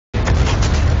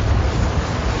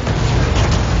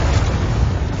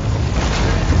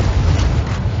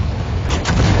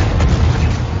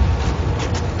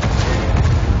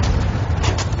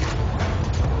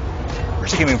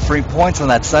can't even free points on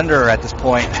that Thunder at this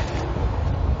point.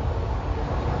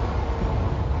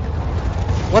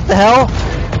 What the hell?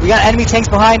 We got enemy tanks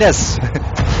behind us.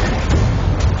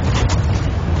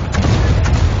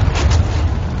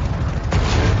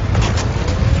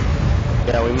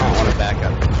 Yeah, we might want to back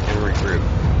up and regroup.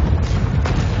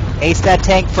 Ace that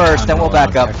tank first, then we'll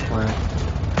back up.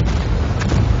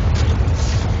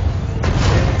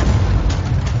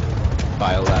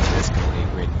 Biolab is complete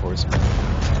reinforcement.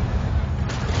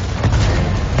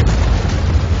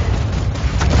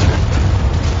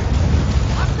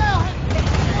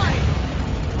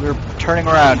 We're turning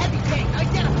around.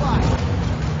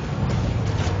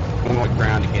 I'm on the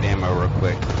ground to get ammo real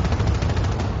quick.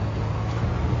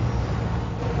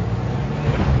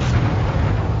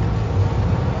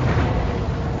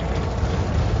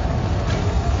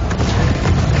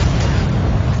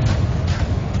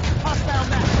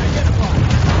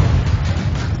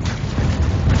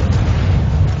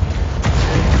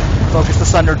 Focus the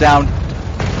Thunder down.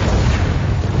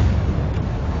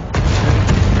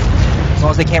 As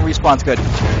long as they can't respawn, it's good.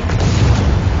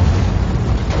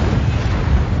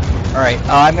 Alright,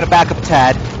 I'm gonna back up a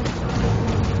tad.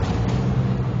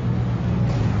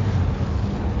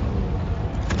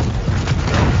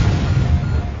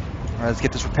 Alright, let's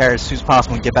get this repaired as soon as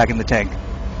possible and get back in the tank.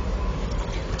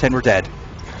 Pretend we're dead.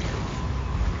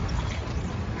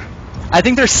 I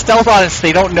think they're stealth on us,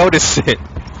 they don't notice it.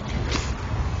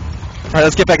 Alright,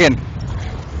 let's get back in.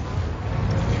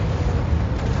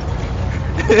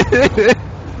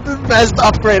 The best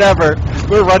upgrade ever.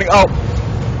 We're running. Oh,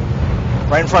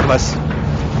 right in front of us.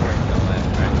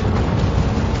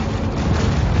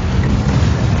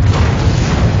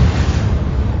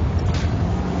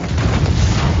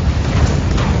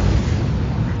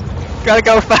 Gotta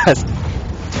go fast.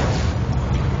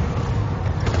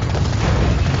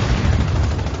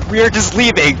 We are just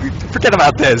leaving. Forget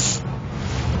about this.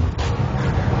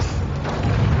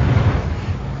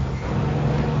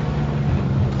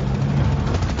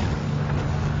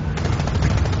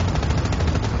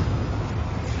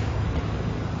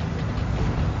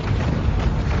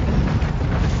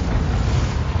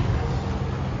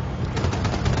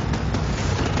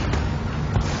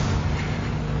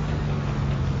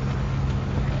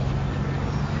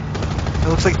 It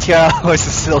looks like Tiago is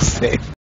still safe.